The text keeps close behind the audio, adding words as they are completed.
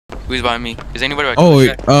Who's behind me? Is anybody back?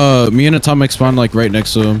 Oh, me and Atomic spawned like right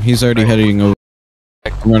next to him. He's already heading over.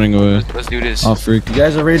 I'm running away. Let's do this. Oh, freak. You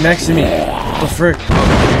guys are right next to me. What the frick?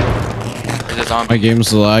 There's a zombie. My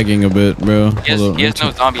game's lagging a bit, bro. He has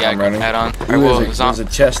no zombie add-on. There's a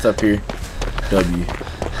chest up here. W.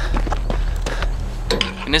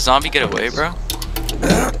 Can this zombie get away, bro?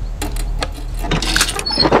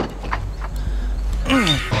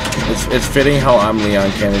 It's fitting how I'm Leon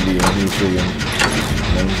Kennedy and he's freaking.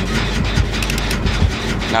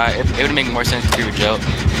 Nah, it would make more sense if you were Jill.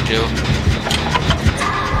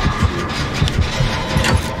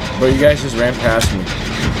 But you guys just ran past me.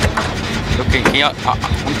 Okay, can y'all,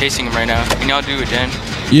 I'm chasing him right now. Can y'all do a gen?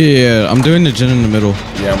 Yeah, I'm doing the gen in the middle.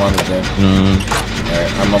 Yeah, I'm on the gen.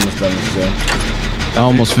 Alright, I'm almost done this gen. I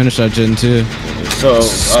almost finished that gen too. So,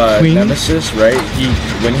 Nemesis, right?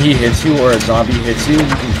 When he hits you or a zombie hits you, you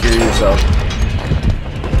can cure yourself.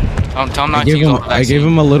 Tell him not to use all the vaccine. I gave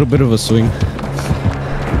him a little bit of a swing.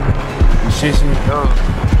 He's chasing me.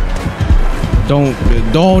 No,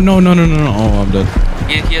 no. Oh, I'm dead.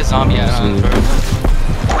 He has zombie add-on, bro.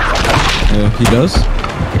 Yeah, he does?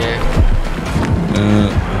 Yeah.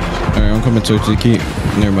 Alright, I'm coming towards the key.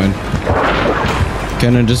 Never mind.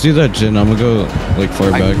 Kenan, just do that gen. I'm gonna go like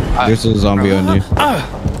far back. There's a zombie on you.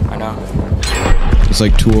 I know. It's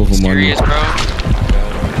like 2 of them on you. Serious, bro?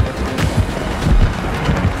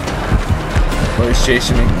 Oh, he's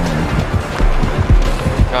chasing me.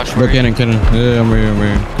 Josh, Bro, Kenan. Yeah, I'm right here.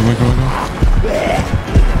 Come on.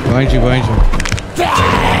 Behind you.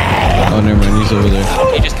 Oh, never mind. He's over there.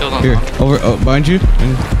 He just killed him. Here, over. Oh, behind you.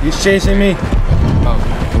 He's chasing me. Oh.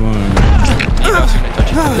 Come on. He knows he's gonna touch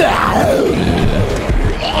him.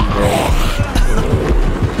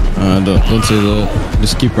 Don't say that.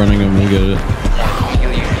 Just keep running him. You get it.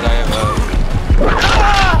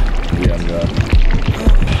 Yeah, I'm done.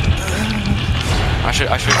 I should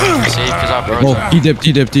be safe because our bros. Oh, he dipped.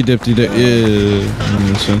 Yeah.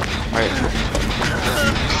 Alright.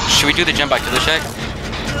 Should we do the jump back to the shack?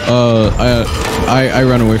 I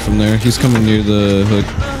ran away from there. He's coming near the hook.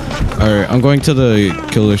 Alright, I'm going to the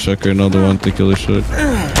killer shack right now. The one, the killer shack.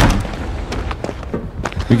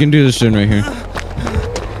 We can do this gen right here.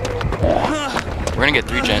 We're gonna get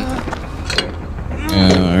 3 gen.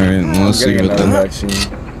 Yeah, alright. Let's see what then.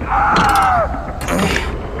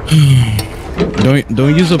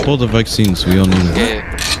 Don't use up all the vaccines. We all need it. Yeah.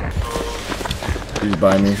 He's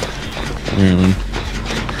by me. Yeah, man.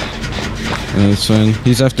 It's fine.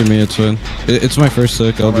 He's after me. It's fine. It's my first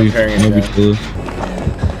hook. I'll be cool.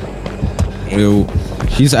 Yo,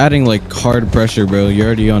 he's adding like hard pressure, bro. You're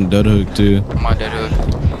already on dead hook too. I'm on dead hook.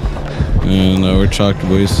 And we're chalked,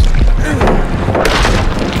 boys.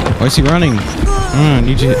 Why is he running? I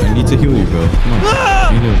need to heal you, bro. Come on.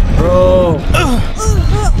 Bro.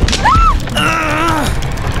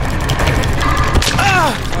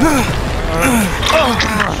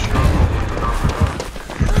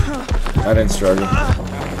 I didn't struggle.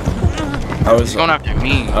 He's going after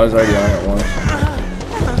me. I was already on it once.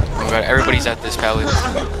 Oh my god, everybody's at this pallet.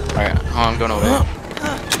 Alright, I'm going away.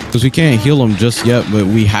 Because we can't heal him just yet, but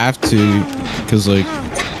we have to. Because, like.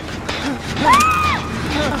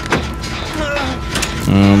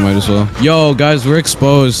 Might as well. Yo, guys, we're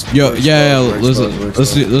exposed. Yo, yeah, let's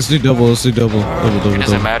do double. Let's do double. It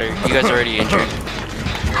doesn't matter. You guys are already injured.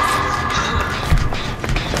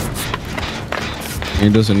 He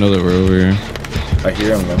doesn't know that we're over here. I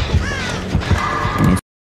hear him though.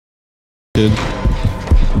 Kid.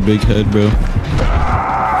 Big head, bro.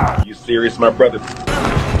 You serious, my brother?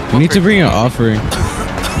 We need to bring an offering.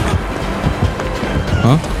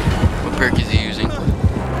 Huh? What perk is he using?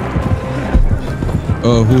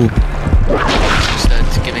 Who? Just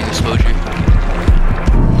that's giving exposure.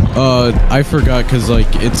 I forgot because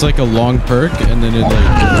like it's like a long perk and then it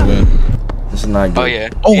like goes away. This is not good. Oh yeah.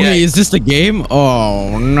 Oh wait, is this the game?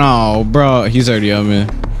 Oh no, bro, he's already on me.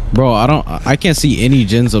 Bro, I can't see any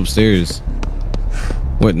gens upstairs.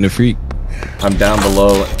 What in the freak? I'm down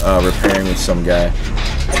below repairing with some guy.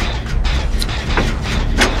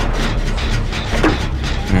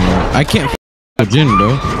 I can't a gen,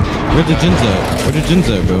 bro. Where the gens at? Where the gens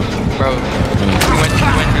at, bro? Bro,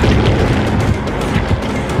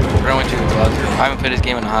 we went to the closet. I haven't played this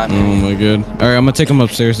game in a hot minute. Oh my god. Alright, I'm gonna take him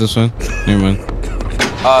upstairs this one. Never mind.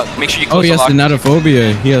 Make sure you close the the locker.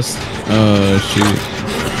 natophobia. Yes. Shoot.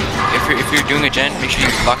 If you're doing a gen, make sure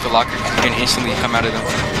you lock the locker and instantly come out of them.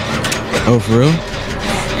 Oh, for real?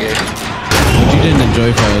 Yeah. But you didn't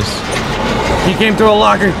enjoy fast. He came through a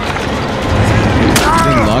locker. You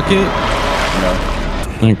didn't lock it? No.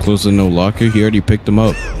 I ain't close to no locker. He already picked him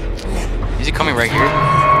up. Is he coming right here?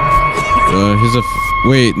 He's a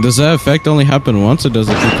Wait, does that effect only happen once or does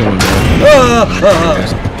it keep coming back?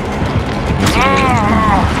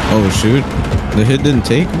 Oh shoot. The hit didn't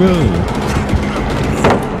take, bro.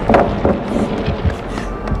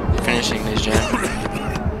 Finishing this jam.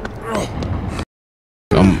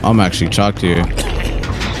 I'm actually chalked here.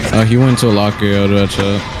 He went to a locker, yo, to that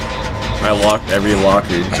shot. I locked every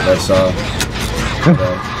locker that I saw.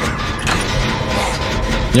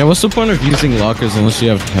 Yeah, what's the point of using lockers unless you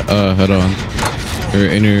have head on? Or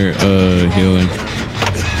inner healing?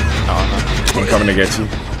 I'm coming to get you.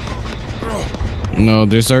 No,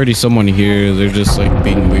 there's already someone here. They're just like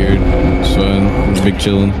being weird. It's fun. It's big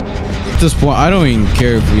chilling. At this point, I don't even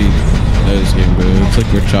care if we play this game, bro. It's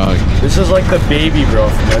like we're chalked. This is like the baby bro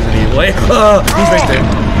from Resident Evil. Wait, he's right there.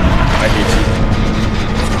 I hate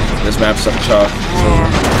you. This map's such chalk.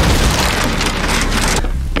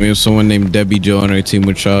 We have someone named Debbie Joe on our team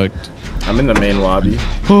with chalked. I'm in the main lobby.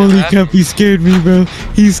 Holy crap, he scared me, bro.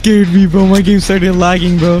 He scared me, bro. My game started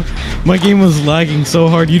lagging, bro. My game was lagging so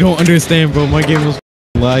hard. You don't understand, bro. My game was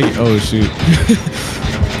lagging. Oh, shoot.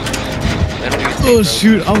 Oh,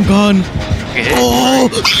 shoot. I'm gone. Oh.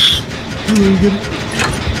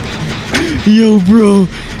 Yo, bro.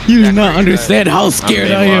 You do not understand how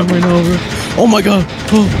scared I am right now, bro. Oh, my God.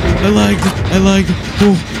 Oh, I lagged.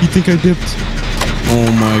 Oh, you think I dipped?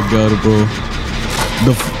 Oh, my God, bro.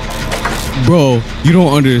 Bro, you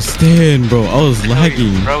don't understand, bro. I was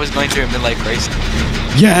lagging. Bro was going through a midlife crisis.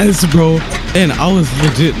 Yes, bro. And I was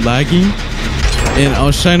legit lagging. And I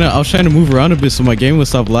was trying to move around a bit so my game would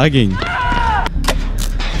stop lagging.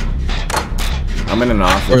 I'm in an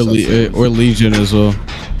office. Or Legion as well.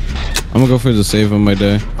 I'm gonna go for the save on my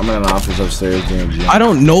day. I'm in an office upstairs doing a gym. I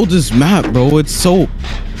don't know this map, bro. It's so.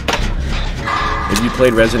 If you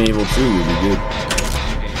played Resident Evil 2, you'd be good.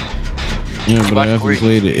 Yeah, but I haven't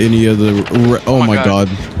played any other. Oh my god.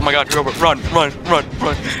 Oh my god, Robert, run.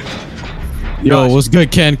 Yo, what's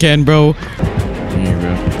good, Ken, bro? Here,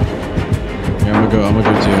 bro. Yeah, I'm gonna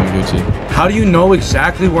go to you. How do you know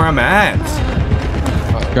exactly where I'm at?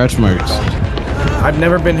 Scratch marks. I've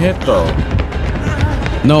never been hit though.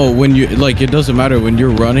 No, when you like, it doesn't matter when you're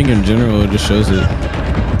running in general. It just shows it.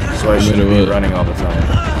 So I shouldn't be running all the time.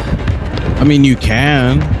 I mean, you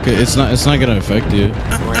can. It's not gonna affect you.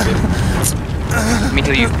 Let me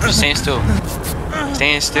tell you, just stand still.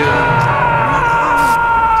 Stand still.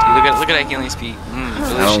 Look at that healing speed.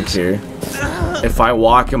 I don't care. If I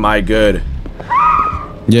walk, am I good?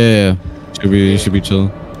 Yeah. You should be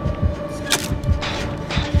chilling.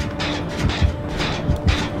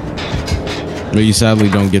 But you sadly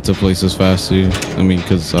don't get to places fast, dude. I mean,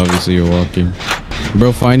 because obviously you're walking.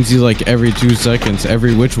 Bro finds you like every 2 seconds,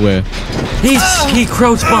 every which way. He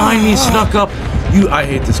crouched behind me, snuck up. I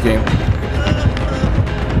hate this game.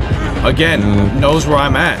 Again, knows where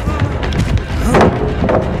I'm at.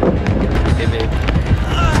 Hey, babe.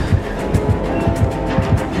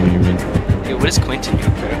 Yo, what is Quentin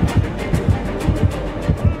doing, bro?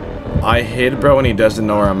 I hid, bro, and he doesn't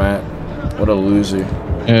know where I'm at. What a loser.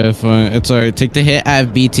 Yeah, fine. It's alright. Take the hit. I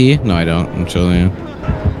have BT. No, I don't. I'm chilling.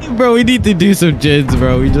 Bro, we need to do some gens,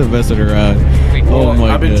 bro. We just messing around. Oh my god.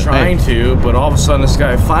 I've been trying to, but all of a sudden this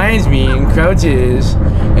guy finds me and crouches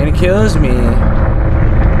and kills me.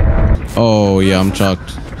 Oh yeah, I'm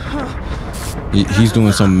chalked. He's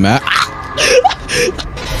doing some map.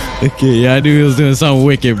 Okay, yeah, I knew he was doing something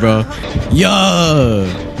wicked, bro. Yeah,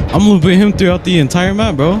 I'm looping him throughout the entire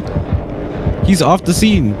map, bro. He's off the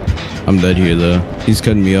scene. I'm dead here though. He's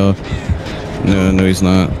cutting me off. No, he's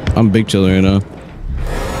not. I'm big chiller right now.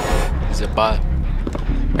 He's a bot.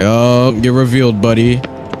 Yo, get revealed, buddy.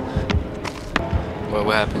 What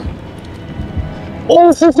happened?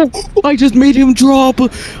 Oh, I just made him drop.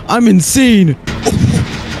 I'm insane.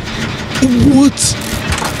 What?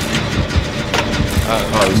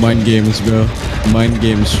 Mind games, bro. Mind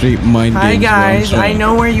games, straight mind games. Hi guys, I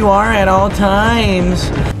know where you are at all times.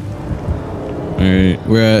 Alright,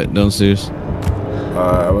 we're at downstairs.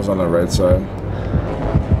 I was on the right side.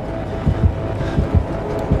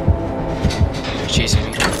 Chasing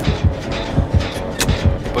me.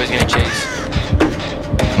 Boy's gonna chase.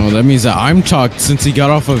 Oh, that means that I'm chalked since he got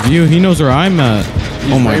off of you. He knows where I'm at.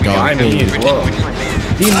 Oh my god. Me as well.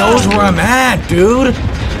 He knows where I'm at, dude.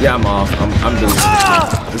 Yeah, I'm off. I'm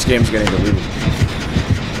deleting this game's getting deleted.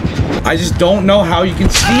 I just don't know how you can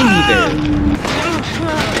see me there.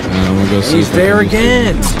 I'm gonna go see. He's there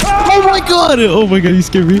again. Oh my god! Oh my god, he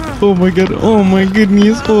scared me. Oh my god. Oh my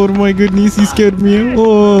goodness. Oh my goodness, he scared me.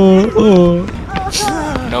 Oh.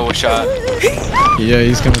 No shot. Yeah,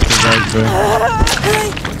 he's coming to the right, bro.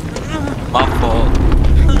 My fault.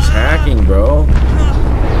 He's hacking, bro.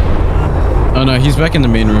 Oh no, he's back in the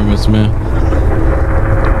main room. It's me.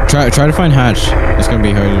 Try to find hatch. It's gonna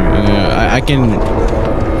be hard. I can.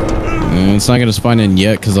 It's not gonna spawn in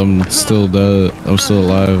yet because I'm still dead. I'm still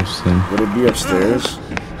alive. So. Would it be upstairs?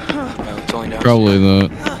 No, it's only downstairs. Probably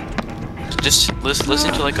not. Just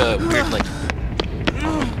listen to like a weird like.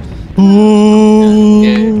 Oh.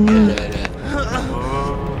 Yeah.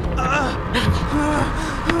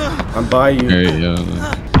 I'm by you. Alright, yeah.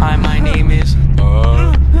 Hi, my name is.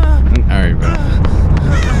 Alright, bro.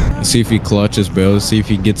 Let's see if he clutches, bro. Let's see if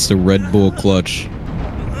he gets the Red Bull clutch.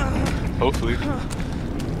 Hopefully.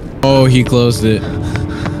 Oh, he closed it.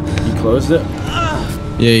 You closed it?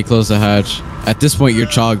 Yeah, he closed the hatch. At this point, you're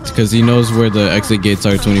chalked because he knows where the exit gates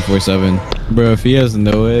are 24/7. Bro, if he doesn't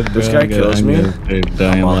know it, bro, This guy kills me.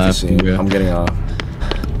 I'm laughing, bro. I'm getting off.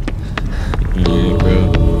 Yeah,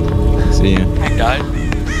 bro. See ya. I died.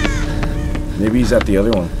 Maybe he's at the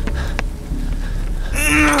other one.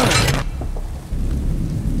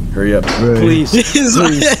 Hurry up. Please. Please.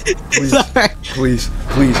 Please.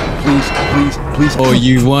 Oh,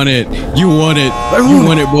 you want it. You want it. You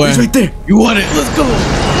want it, boy. He's right there. You want it. Let's go.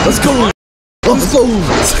 Let's go. Let's go.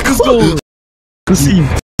 Let's go.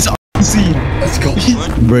 Let's go.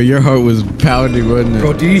 Bro, your heart was pounding, wasn't it?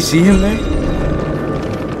 Bro, did you see him there?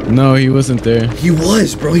 No, he wasn't there. He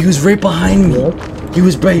was, bro. He was right behind me. He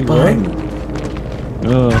was right behind me.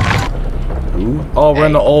 Oh, we're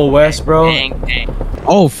in the Old West, bro. Dang.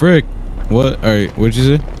 Oh, frick. What? Alright, what'd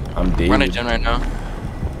you say? I'm We're on a David. gen right now.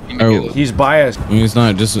 Oh, He's biased. I mean, it's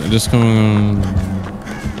not. Just come on.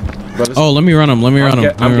 Bro, this- Oh, let me run him. Let me run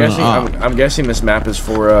him. I'm guessing this map is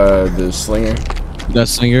for the slinger. That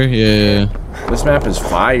singer? Yeah. This map is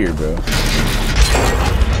fire, bro.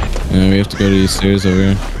 Yeah, we have to go to these stairs over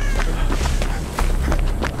here.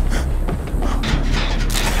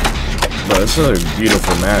 Bro, this is a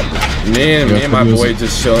beautiful map. Me and my boy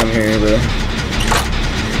just chilling here, bro.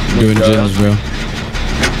 Doing gens, bro.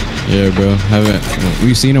 Yeah, bro.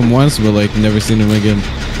 We've seen him once, but like never seen him again.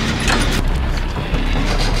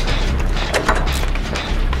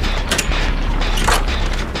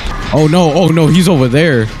 Oh no, he's over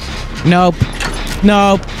there. Nope.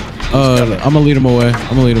 I'm gonna lead him away.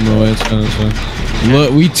 It's fine.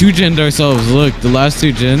 Look, we 2-gened ourselves. Look, the last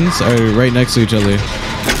 2 gens are right next to each other.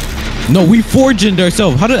 No, we 4-gened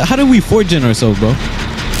ourselves. How did we 4-gen ourselves, bro?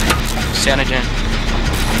 Stay on a gen.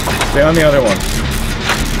 Stay on the other one.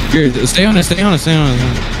 Here, stay on it.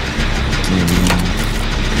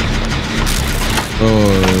 Oh,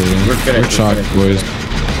 We're finished. We're chalked, boys.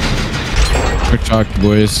 We're chalked,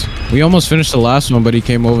 boys. We almost finished the last one, but he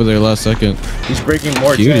came over there last second. He's breaking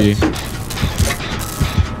more Cutie. gens.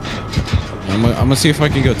 I'm gonna see if I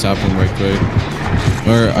can go tap him right quick.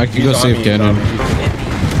 Or I can go save Cannon.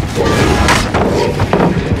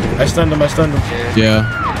 I stunned him. Yeah.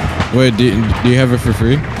 Wait, do you have it for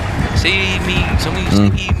free? Save me. Somebody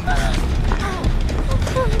save me.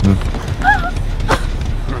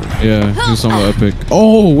 Yeah, he's on the epic.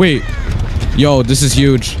 Oh, wait. Yo, this is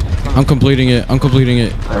huge. I'm completing it.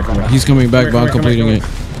 He's coming back, but I'm completing it.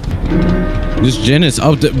 This gen is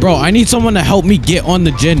up there. Bro, I need someone to help me get on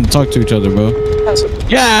the gen and talk to each other, bro.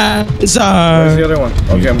 Yeah, it's Where's the other one?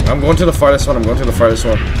 Okay, I'm going to the farthest one. Alright.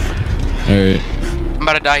 I'm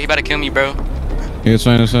about to die. He about to kill me, bro. Yeah, it's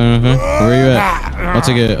fine. Where are you at? I'll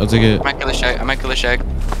take it. I might kill a shack.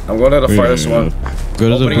 I'm going to the farthest one. Go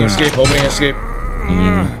to the Opening escape.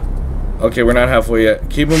 Okay, we're not halfway yet.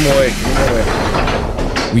 Keep him away.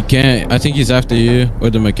 We can't. I think he's after you or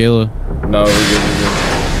the Michaela. No, we're good.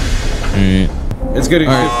 Alright. It's good.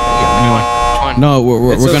 Alright. No,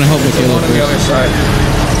 we're gonna help Michaela on the other first. side.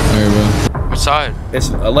 Alright, bro. Which side? It's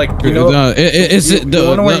like, you know.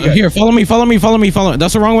 Here, follow me.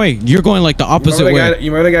 That's the wrong way. You're going like the opposite way.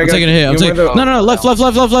 You remember the guy I'm taking a hit. No, left.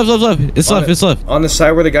 It's left. On the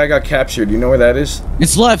side where the guy got captured. You know where that is?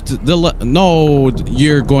 It's left. No,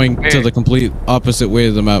 you're going to the complete opposite way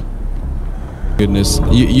of the map. Goodness,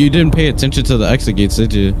 you didn't pay attention to the exit gates,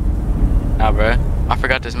 did you? Nah, bro. I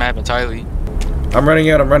forgot this map entirely. I'm running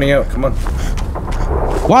out. Come on.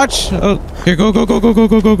 Watch. Oh, here, go.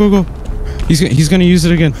 He's gonna use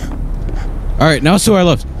it again. All right, now it's to our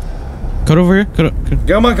left. Cut over here. Cut.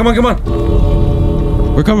 Come on.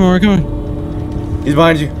 We're coming. He's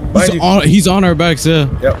behind you. He's on our backs. Yeah.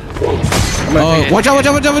 Yep. Watch out.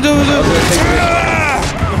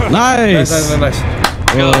 Nice.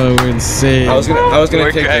 Oh, we're insane. I was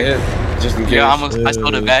gonna take the hit just in case. Yeah, I almost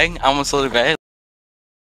sold it back.